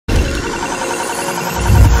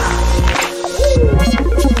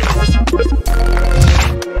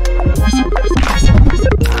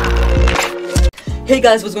Hey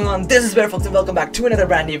guys, what's going on? This is Barefox and welcome back to another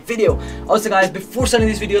brand new video. Also guys, before starting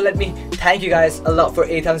this video, let me thank you guys a lot for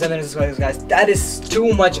 8,700 subscribers guys. That is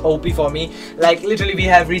too much OP for me. Like literally we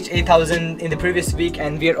have reached 8,000 in the previous week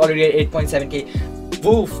and we are already at 8.7k.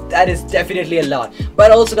 Woof, that is definitely a lot.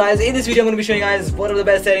 But also guys, in this video I'm going to be showing you guys one of the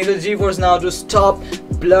best settings with Geforce Now to stop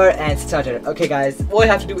blur and stutter. Okay guys, all you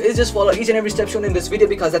have to do is just follow each and every step shown in this video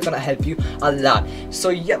because that's gonna help you a lot. So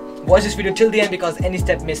yeah, watch this video till the end because any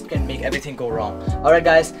step missed can make everything go wrong. Alright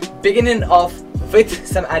guys, beginning off with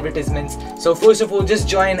some advertisements. So first of all, just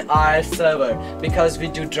join our server because we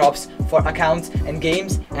do drops for accounts and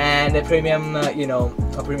games and premium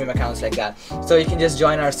premium accounts like that. So you can just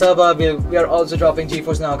join our server. We are also dropping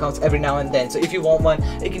Geforce Now accounts every now and then, so if you want one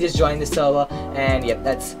you can just join the server. And yeah,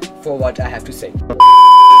 that's for what I have to say.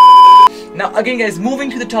 Now again guys, moving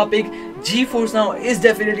to the topic, Geforce Now is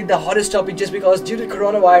definitely the hottest topic just because due to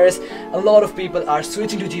coronavirus a lot of people are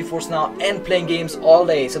switching to Geforce Now and playing games all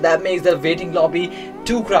day, so that makes the waiting lobby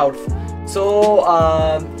too crowded. So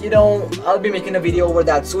I'll be making a video over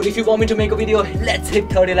that soon. If you want me to make a video, let's hit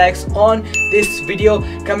 30 likes on this video.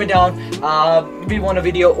 Comment down we want a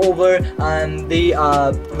video over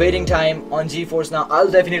the waiting time on Geforce Now.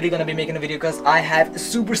 I'll definitely gonna be making a video because I have a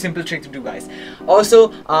super simple trick to do guys. Also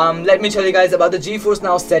let me tell you guys about the Geforce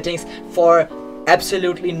Now settings for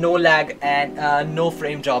absolutely no lag and no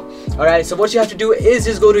frame drop. Alright, so what you have to do is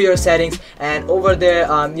just go to your settings and over there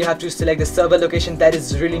you have to select the server location that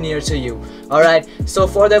is really near to you. Alright, so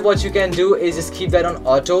for that what you can do is just keep that on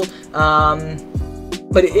auto.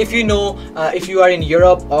 But if if you are in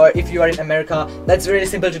Europe or if you are in America, that's really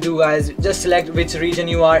simple to do guys. Just select which region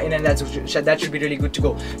you are in and that should be really good to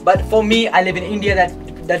go. But for me, I live in India,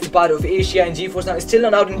 that's a part of Asia, and Geforce Now is still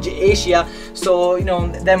not out in Asia, so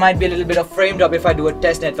there might be a little bit of frame drop if I do a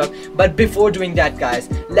test network. But before doing that guys,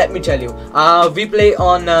 let me tell you, we play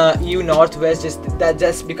on EU Northwest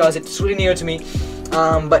just because it's really near to me.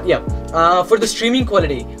 But yeah, for the streaming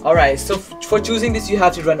quality, alright, so for choosing this you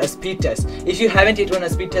have to run a speed test. If you haven't yet run a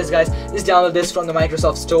speed test guys, just download this from the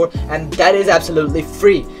Microsoft Store and that is absolutely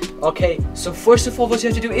free. Okay, so first of all what you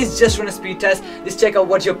have to do is just run a speed test. Just check out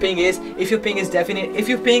what your ping is. If your ping is if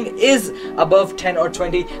your ping is above 10 or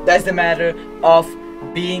 20, that's the matter of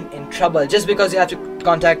being in trouble, just because you have to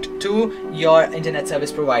contact to your internet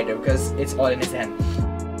service provider because it's all in his hand.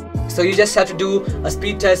 So you just have to do a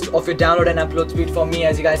speed test of your download and upload speed. For me,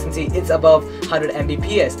 as you guys can see, it's above 100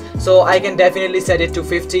 Mbps, so I can definitely set it to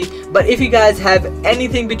 50. But if you guys have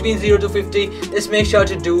anything between 0 to 50, just make sure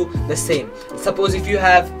to do the same. Suppose if you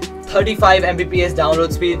have 35 Mbps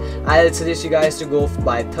download speed, I'll suggest you guys to go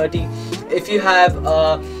by 30. If you have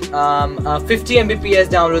 50 Mbps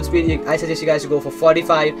download speed, I suggest you guys to go for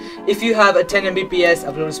 45. If you have a 10 Mbps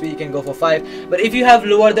upload speed, you can go for 5. But if you have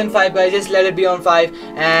lower than 5 guys, just let it be on 5.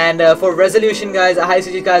 And for resolution guys, I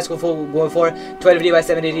suggest you guys go for 1280 by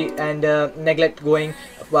 780 and neglect going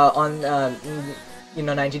on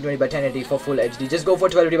 1920 by 1080 for full HD. Just go for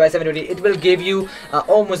 1280 by 720. It will give you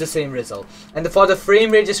almost the same result. And for the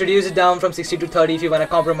frame rate, just reduce it down from 60 to 30 if you want to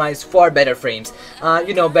compromise for better frames.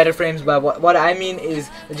 Better frames, but what I mean is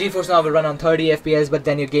the Geforce Now will run on 30 FPS, but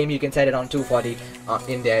then your game you can set it on 240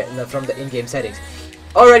 in there from the in-game settings.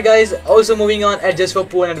 Alright guys, also moving on, adjust for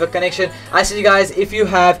poor network connection. I suggest you guys, if you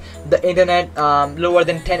have the internet lower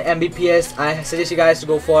than 10 Mbps, I suggest you guys to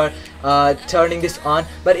go for turning this on.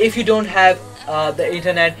 But if you don't have the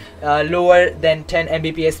internet lower than 10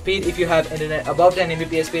 Mbps speed, if you have internet above 10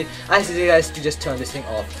 Mbps speed, I suggest you guys to just turn this thing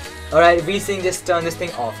off. Alright, VSync, just turn this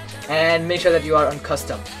thing off and make sure that you are on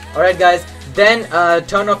custom. Alright guys, then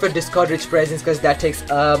turn off your Discord rich presence because that takes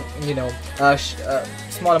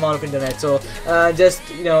small amount of internet, so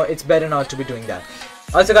it's better not to be doing that.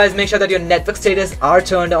 Also guys, make sure that your network status are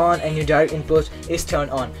turned on and your direct input is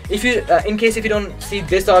turned on. If you in case if you don't see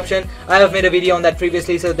this option, I have made a video on that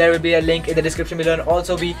previously, so there will be a link in the description below and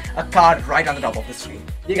also be a card right on the top of the screen.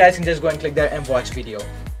 You guys can just go and click there and watch video.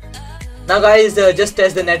 Now guys, just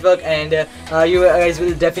test the network and you guys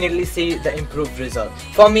will definitely see the improved result.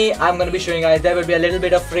 For me, I'm going to be showing you guys there will be a little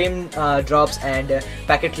bit of frame drops and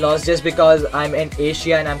packet loss just because I'm in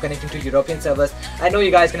Asia and I'm connecting to European servers. I know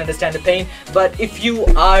you guys can understand the pain, but if you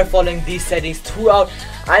are following these settings throughout,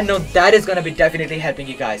 I know that is going to be definitely helping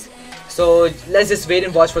you guys. So let's just wait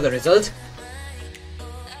and watch for the result.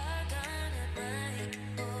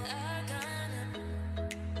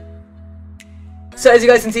 So as you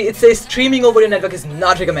guys can see, it says streaming over your network is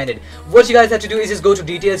not recommended. What you guys have to do is just go to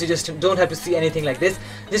details. You just don't have to see anything like this.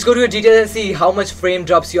 Just go to your details and see how much frame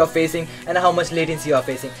drops you are facing and how much latency you are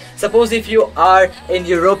facing. Suppose if you are in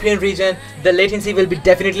European region, the latency will be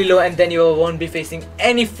definitely low and then you won't be facing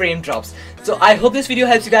any frame drops. So I hope this video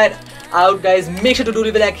helps you guys. out, guys. Make sure to do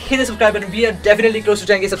leave a like, hit the subscribe button. We are definitely close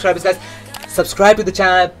to 10k subscribers, guys. Subscribe to the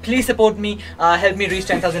channel, please support me, help me reach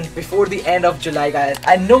 10,000 before the end of July, guys.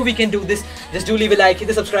 I know we can do this. Just do leave a like, hit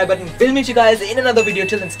the subscribe button. We'll meet you guys in another video.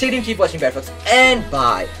 Till then, stay tuned, keep watching Barefox, and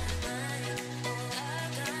bye.